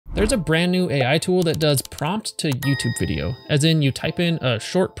There's a brand new AI tool that does prompt to YouTube video, as in you type in a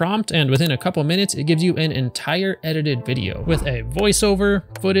short prompt and within a couple minutes it gives you an entire edited video with a voiceover,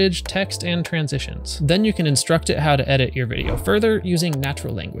 footage, text, and transitions. Then you can instruct it how to edit your video further using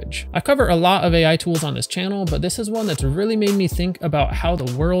natural language. I cover a lot of AI tools on this channel, but this is one that's really made me think about how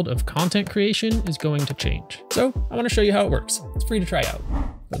the world of content creation is going to change. So I want to show you how it works. It's free to try out.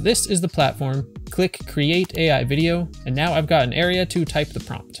 But this is the platform. Click Create AI Video, and now I've got an area to type the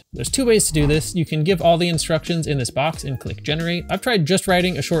prompt. There's two ways to do this. You can give all the instructions in this box and click Generate. I've tried just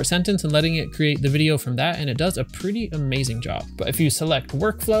writing a short sentence and letting it create the video from that, and it does a pretty amazing job. But if you select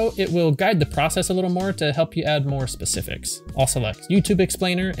Workflow, it will guide the process a little more to help you add more specifics. I'll select YouTube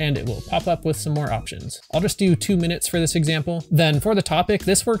Explainer, and it will pop up with some more options. I'll just do 2 minutes for this example. Then for the topic,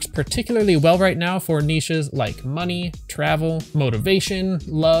 this works particularly well right now for niches like money, travel, motivation,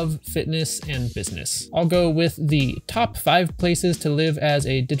 love, fitness, and business. I'll go with the top 5 places to live as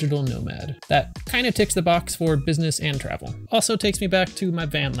a digital nomad. That kind of ticks the box for business and travel. Also takes me back to my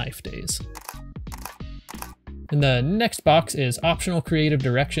van life days. And the next box is optional creative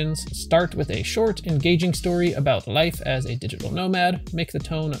directions. Start with a short, engaging story about life as a digital nomad. Make the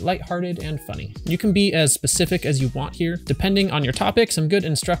tone lighthearted and funny. You can be as specific as you want here. Depending on your topic, some good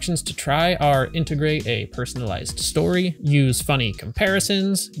instructions to try are integrate a personalized story, use funny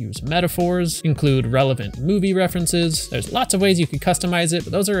comparisons, use metaphors, include relevant movie references. There's lots of ways you could customize it,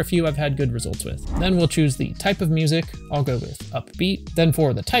 but those are a few I've had good results with. Then we'll choose the type of music. I'll go with upbeat. Then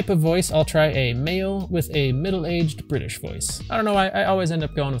for the type of voice, I'll try a male with a middle-aged British voice. I don't know why I always end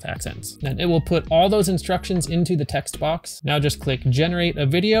up going with accents. Then it will put all those instructions into the text box. Now just click Generate a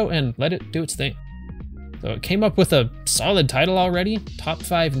Video and let it do its thing. So it came up with a solid title already. Top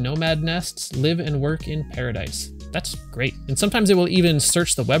 5 nomad nests live and work in paradise. That's great. And sometimes it will even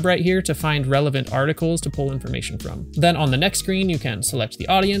search the web right here to find relevant articles to pull information from. Then on the next screen, you can select the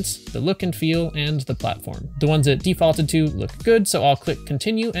audience, the look and feel, and the platform. The ones it defaulted to look good, so I'll click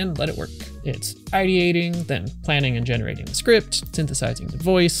continue and let it work. It's ideating, then planning and generating the script, synthesizing the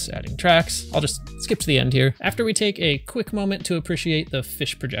voice, adding tracks. I'll just skip to the end here. After we take a quick moment to appreciate the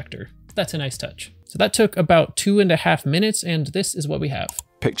fish projector. That's a nice touch. So that took about 2.5 minutes, and this is what we have.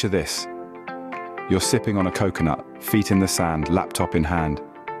 Picture this. You're sipping on a coconut, feet in the sand, laptop in hand.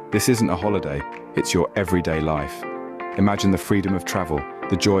 This isn't a holiday, it's your everyday life. Imagine the freedom of travel,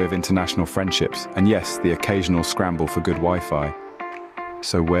 the joy of international friendships, and yes, the occasional scramble for good Wi-Fi.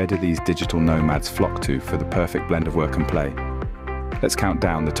 So where do these digital nomads flock to for the perfect blend of work and play? Let's count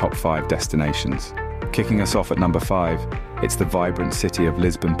down the top 5 destinations. Kicking us off at number 5, it's the vibrant city of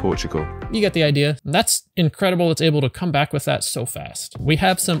Lisbon, Portugal. You get the idea. That's incredible it's able to come back with that so fast. We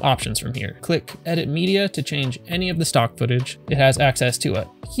have some options from here. Click Edit Media to change any of the stock footage. It has access to a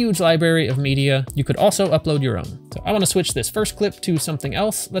huge library of media. You could also upload your own. So I want to switch this first clip to something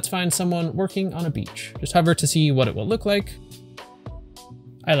else. Let's find someone working on a beach. Just hover to see what it will look like.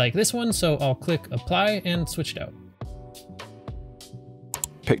 I like this one, so I'll click Apply and switch it out.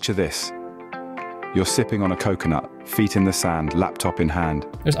 Picture this. You're sipping on a coconut, feet in the sand, laptop in hand.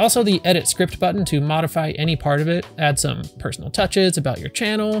 There's also the Edit Script button to modify any part of it, add some personal touches about your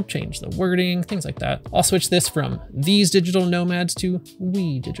channel, change the wording, things like that. I'll switch this from these digital nomads to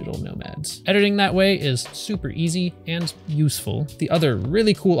we digital nomads. Editing that way is super easy and useful. The other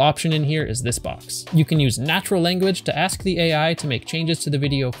really cool option in here is this box. You can use natural language to ask the AI to make changes to the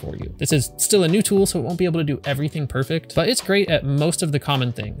video for you. This is still a new tool, so it won't be able to do everything perfect, but it's great at most of the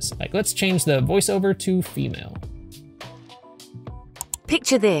common things. Like let's change the voiceover to female.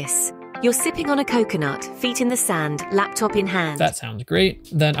 Picture this. You're sipping on a coconut, feet in the sand, laptop in hand. That sounds great.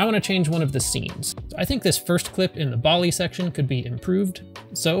 Then I want to change one of the scenes. I think this first clip in the Bali section could be improved.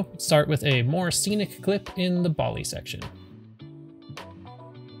 So start with a more scenic clip in the Bali section.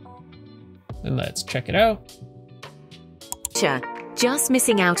 And let's check it out. Just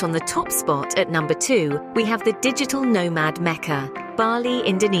missing out on the top spot at number 2, we have the digital nomad Mecca, Bali,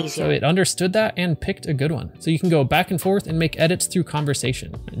 Indonesia. So it understood that and picked a good one. So you can go back and forth and make edits through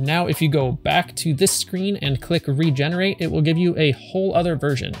conversation. Now, if you go back to this screen and click Regenerate, it will give you a whole other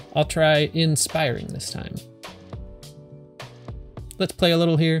version. I'll try inspiring this time. Let's play a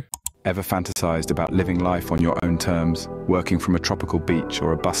little here. Ever fantasized about living life on your own terms, working from a tropical beach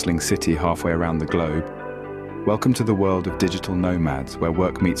or a bustling city halfway around the globe? Welcome to the world of digital nomads, where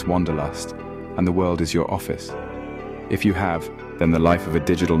work meets wanderlust, and the world is your office. If you have, then the life of a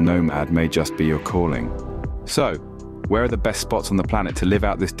digital nomad may just be your calling. So, where are the best spots on the planet to live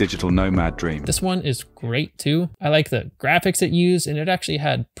out this digital nomad dream? This one is great too. I like the graphics it used, and it actually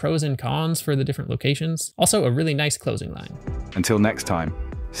had pros and cons for the different locations. Also, a really nice closing line. Until next time,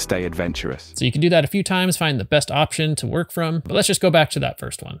 Stay adventurous. So you can do that a few times, find the best option to work from, but let's just go back to that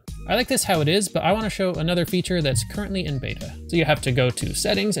first one. I like this how it is, but I want to show another feature that's currently in beta. So you have to go to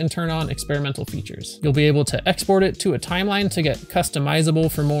settings and turn on experimental features. You'll be able to export it to a timeline to get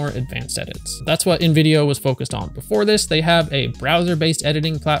customizable for more advanced edits. That's what InVideo was focused on. Before this, they have a browser-based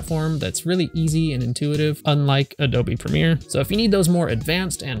editing platform that's really easy and intuitive, unlike Adobe Premiere. So if you need those more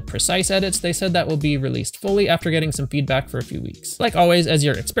advanced and precise edits, they said that will be released fully after getting some feedback for a few weeks. Like always, as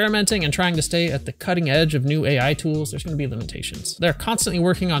you're experimenting and trying to stay at the cutting edge of new AI tools, there's going to be limitations. They're constantly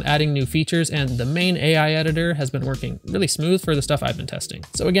working on adding new features, and the main AI editor has been working really smooth for the stuff I've been testing.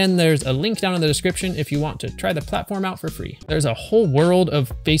 So again, there's a link down in the description if you want to try the platform out for free. There's a whole world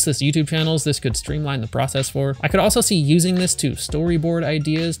of faceless YouTube channels this could streamline the process for. I could also see using this to storyboard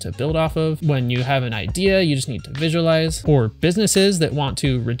ideas to build off of. When you have an idea, you just need to visualize, or businesses that want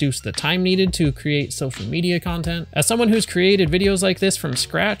to reduce the time needed to create social media content. As someone who's created videos like this from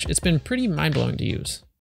scratch, it's been pretty mind-blowing to use.